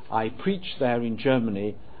time I preached there in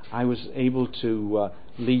Germany, I was able to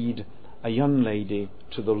lead a young lady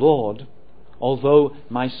to the Lord, although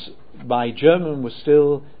my German was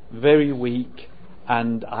still very weak,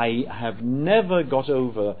 and I have never got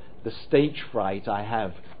over the stage fright I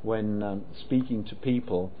have when speaking to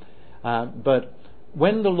people. But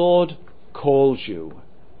when the Lord calls you,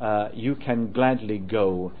 you can gladly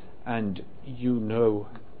go, and you know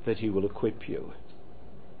that He will equip you.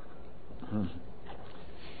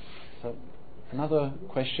 So, another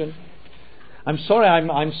question? I'm sorry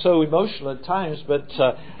I'm so emotional at times, but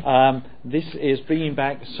this is bringing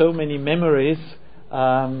back so many memories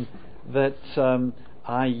that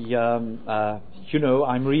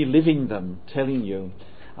I'm reliving them, telling you.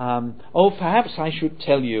 Perhaps I should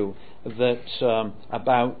tell you that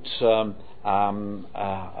about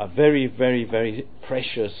a very, very, very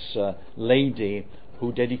precious lady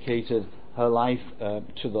who dedicated her life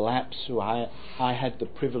to the Lapps, who I had the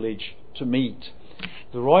privilege to meet.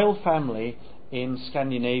 The royal family in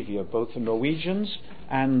Scandinavia, both the Norwegians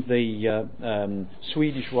and the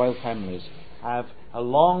Swedish royal families, have a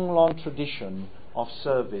long, long tradition of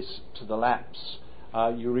service to the Lapps.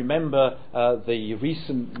 You remember the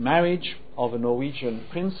recent marriage of a Norwegian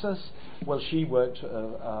princess. Well, she worked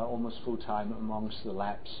almost full-time amongst the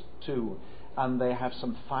Lapps too, and they have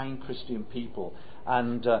some fine Christian people.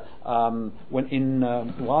 And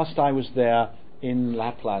whilst I was there in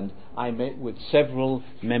Lapland, I met with several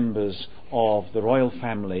members of the royal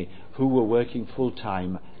family who were working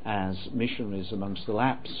full-time as missionaries amongst the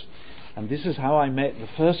Lapps. And this is how I met the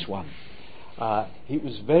first one. It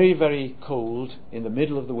was very, very cold in the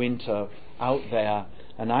middle of the winter out there,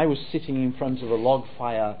 and I was sitting in front of a log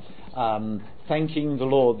fire, thanking the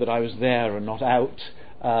Lord that I was there and not out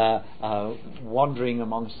wandering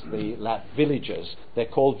amongst the Lapp villagers. They're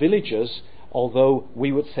called villagers, although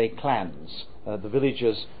we would say clans. The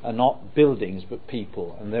villagers are not buildings but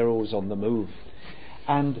people, and they're always on the move.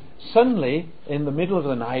 And suddenly, in the middle of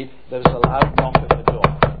the night, there was a loud knock at the door.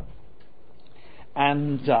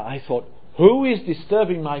 And I thought, who is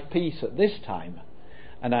disturbing my peace at this time?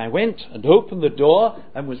 And I went and opened the door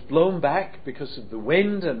and was blown back because of the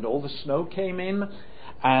wind, and all the snow came in.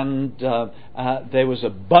 And there was a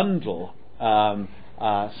bundle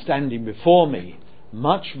standing before me,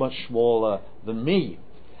 much, much smaller than me,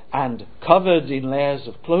 and covered in layers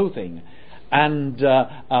of clothing. And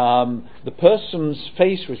the person's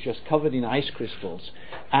face was just covered in ice crystals.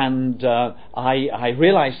 And I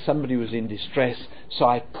realized somebody was in distress, so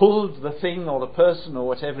I pulled the thing or the person or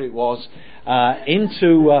whatever it was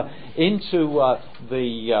into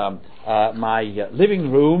my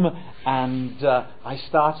living room, and I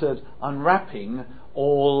started unwrapping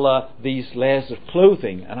all these layers of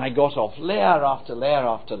clothing, and I got off layer after layer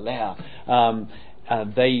after layer.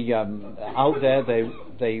 Out there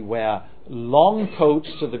they wear long coats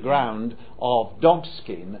to the ground of dog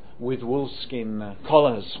skin with wolfskin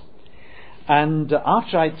collars. And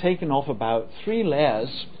after I'd taken off about 3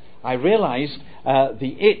 layers, I realized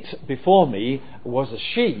the it before me was a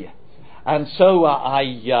she. And so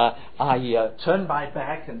I turned my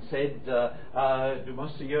back and said, "Du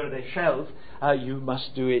måste göra det själv. You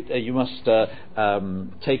must do it. You must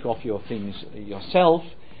take off your things yourself."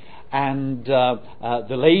 And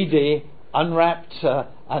the lady unwrapped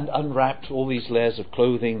and unwrapped all these layers of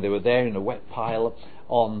clothing. They were there in a wet pile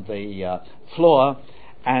on the floor.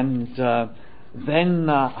 And then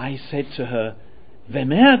I said to her,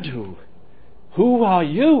 "Vem är du? Who are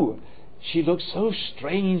you?" She looked so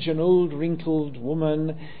strange, an old wrinkled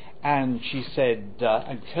woman. And she said,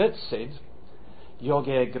 and curtsied, "Jag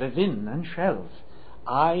är grevinnan själv.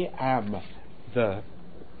 I am the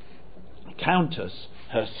countess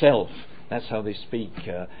herself." That's how they speak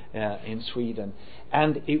in Sweden.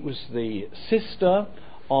 And it was the sister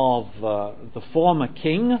of the former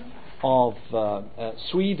king of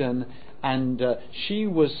Sweden, and she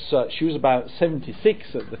was about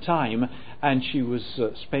 76 at the time, and she was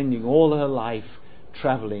spending all her life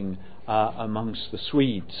travelling amongst the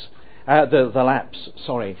Swedes, the Lapps,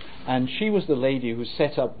 sorry. And she was the lady who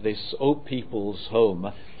set up this old people's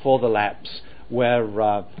home for the Lapps, where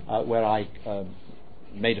I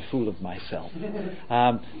made a fool of myself.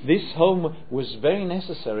 This home was very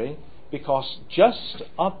necessary because just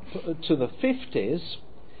up to the 50s,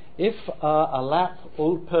 if a Lapp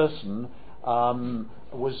old person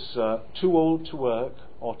was too old to work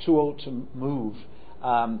or too old to move,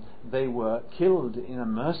 they were killed in a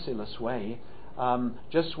merciless way.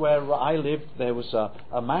 Just where I lived, there was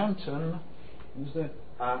a mountain,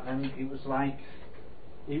 and it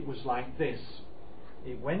was like this.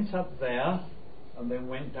 It went up there and then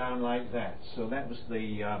went down like that. So that was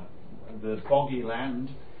the boggy land,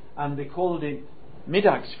 and they called it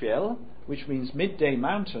Middagsfjäll, which means midday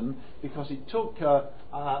mountain, because it took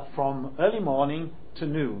from early morning to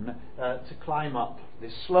noon to climb up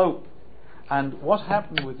this slope. And what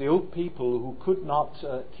happened with the old people who could not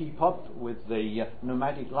keep up with the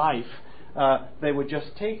nomadic life, they were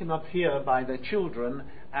just taken up here by their children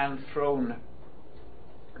and thrown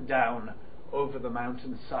down over the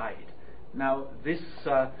mountainside. Now this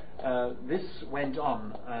went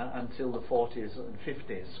on until the 40s and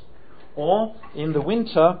 50s. Or in the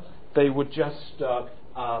winter they would just go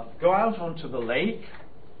out onto the lake.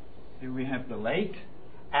 Here we have the lake,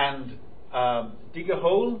 and dig a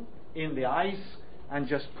hole in the ice and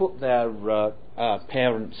just put their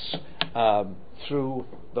parents through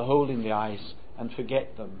the hole in the ice and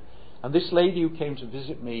forget them. And this lady who came to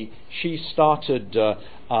visit me, she started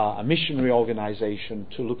a missionary organization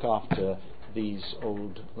to look after these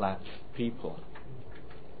old Lap people.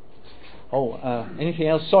 Anything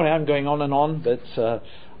else? Sorry, I'm going on and on, but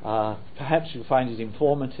perhaps you'll find it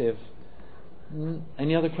informative.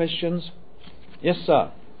 Any other questions? Yes, sir.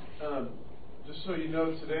 Just so you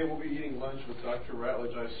know, today we'll be eating lunch with Dr.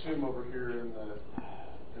 Ratledge, I assume over here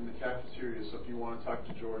in the cafeteria, so if you want to talk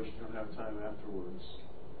to George, you don't have time afterwards.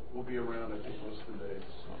 We'll be around, I think, most of the day.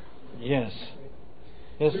 So. Yes.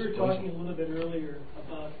 Yes. We were talking a little bit earlier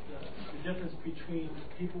about the difference between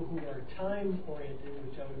people who are time-oriented,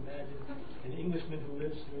 which I would imagine an Englishman who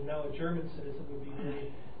lives, who is now a German citizen, would be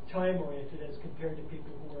very time-oriented as compared to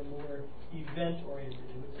people who are more event-oriented.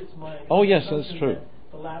 It's my yes, that's true. That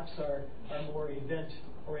the Laps are more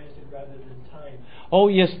event-oriented rather than time. Oh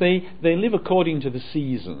yes, they live according to the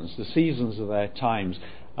seasons of their times.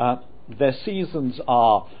 Their seasons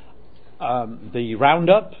are the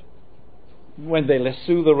roundup, when they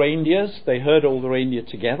lasso the reindeers. They herd all the reindeer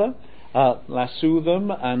together, lasso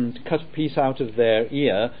them and cut a piece out of their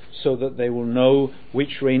ear so that they will know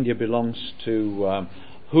which reindeer belongs to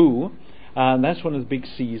who. And that's one of the big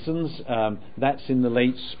seasons. That's in the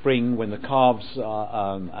late spring when the calves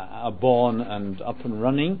are born and up and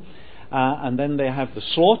running. And then they have the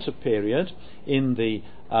slaughter period in the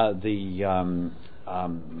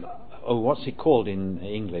what's it called in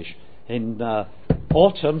English? In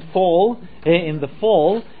autumn, fall, in the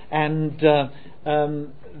fall, and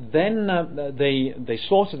then they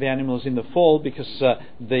slaughter the animals in the fall because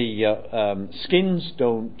the skins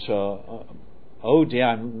don't. Oh dear,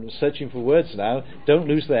 I'm searching for words now. Don't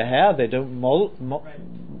lose their hair. They don't molt.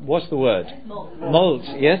 What's the word? Molt.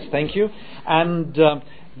 Yes, thank you. And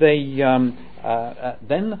they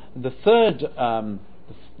then the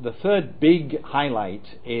third big highlight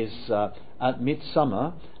is at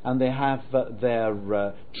midsummer, and they have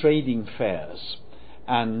their trading fairs,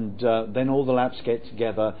 and then all the Laps get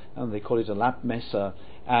together, and they call it a Lap Messe,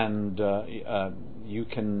 and you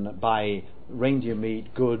can buy reindeer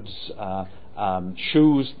meat, goods,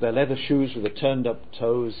 shoes, their leather shoes with the turned up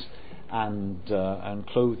toes, and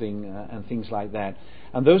clothing and things like that.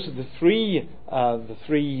 And those are the three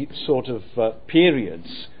sort of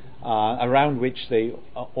periods around which they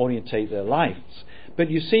orientate their lives. But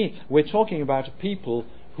you see, we're talking about a people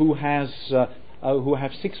who have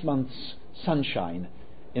 6 months sunshine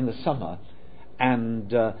in the summer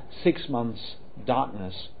and 6 months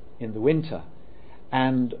darkness in the winter.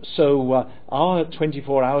 And so our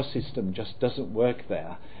 24-hour system just doesn't work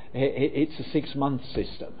there. It's a 6-month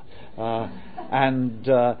system.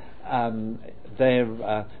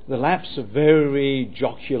 The Laps are very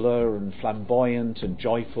jocular and flamboyant and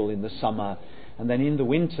joyful in the summer, and then in the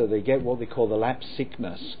winter they get what they call the Lap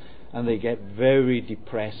sickness, and they get very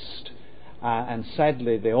depressed, and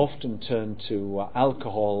sadly they often turn to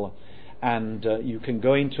alcohol, and you can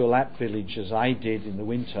go into a Lap village, as I did in the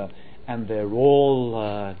winter, and they're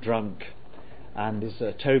all drunk, and it's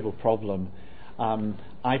a terrible problem.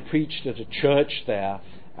 I preached at a church there,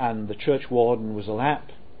 and the church warden was a Lap,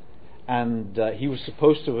 and he was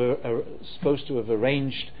supposed to have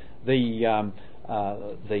arranged the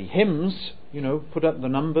hymns, put up the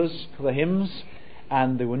numbers for the hymns,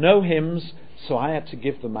 and there were no hymns, so I had to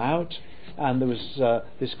give them out. And there was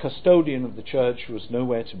this custodian of the church who was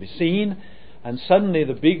nowhere to be seen, and suddenly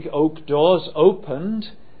the big oak doors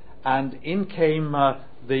opened, and in came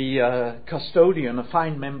the custodian, a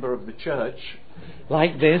fine member of the church,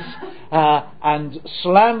 like this, and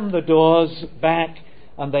slammed the doors back.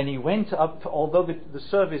 And then he went up, although the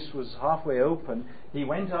service was halfway open, he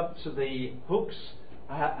went up to the hooks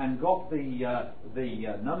and got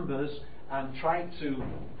the numbers and tried to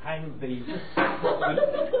hang the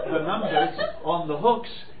numbers on the hooks,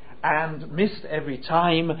 and missed every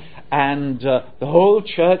time, and the whole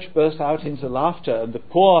church burst out into laughter, and the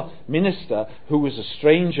poor minister, who was a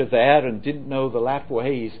stranger there and didn't know the Lap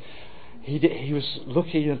ways, he was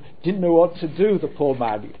looking and didn't know what to do, the poor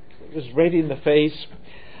man. He was red in the face.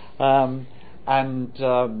 And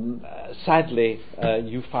sadly,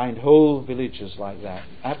 you find whole villages like that,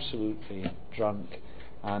 absolutely drunk,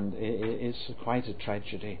 and it's quite a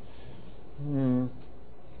tragedy.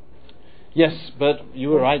 Yes, but you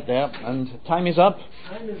were right there, and time is up.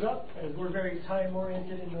 Time is up, and we're very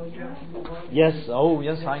time-oriented and know you have to move on. Yes, oh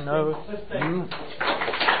yes, I know. Let's thank